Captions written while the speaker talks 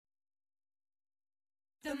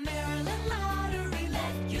The Maryland Lottery,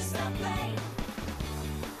 let you stop playing.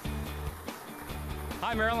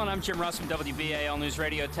 Hi, Maryland. I'm Jim Russ from WBAL News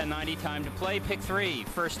Radio 1090. Time to play Pick 3.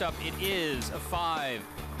 First up, it is a 5,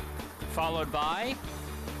 followed by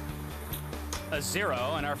a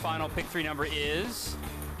 0, and our final Pick 3 number is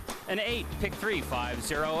an 8. Pick 3,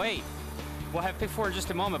 508. We'll have Pick 4 in just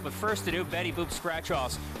a moment, but first, the new Betty Boop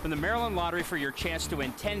scratch-offs from the Maryland Lottery for your chance to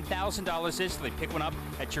win $10,000 instantly. Pick one up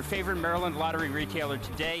at your favorite Maryland Lottery retailer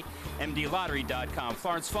today, mdlottery.com.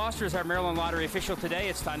 Florence Foster is our Maryland Lottery official today.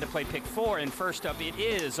 It's time to play Pick 4, and first up, it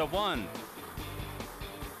is a 1.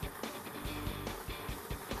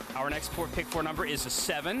 Our next Pick 4 number is a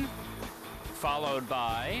 7, followed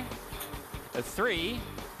by a 3,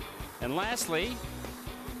 and lastly,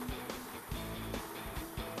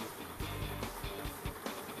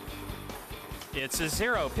 it's a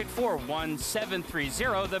 0. Pick 4,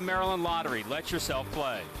 1730, the Maryland Lottery. Let yourself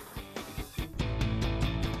play.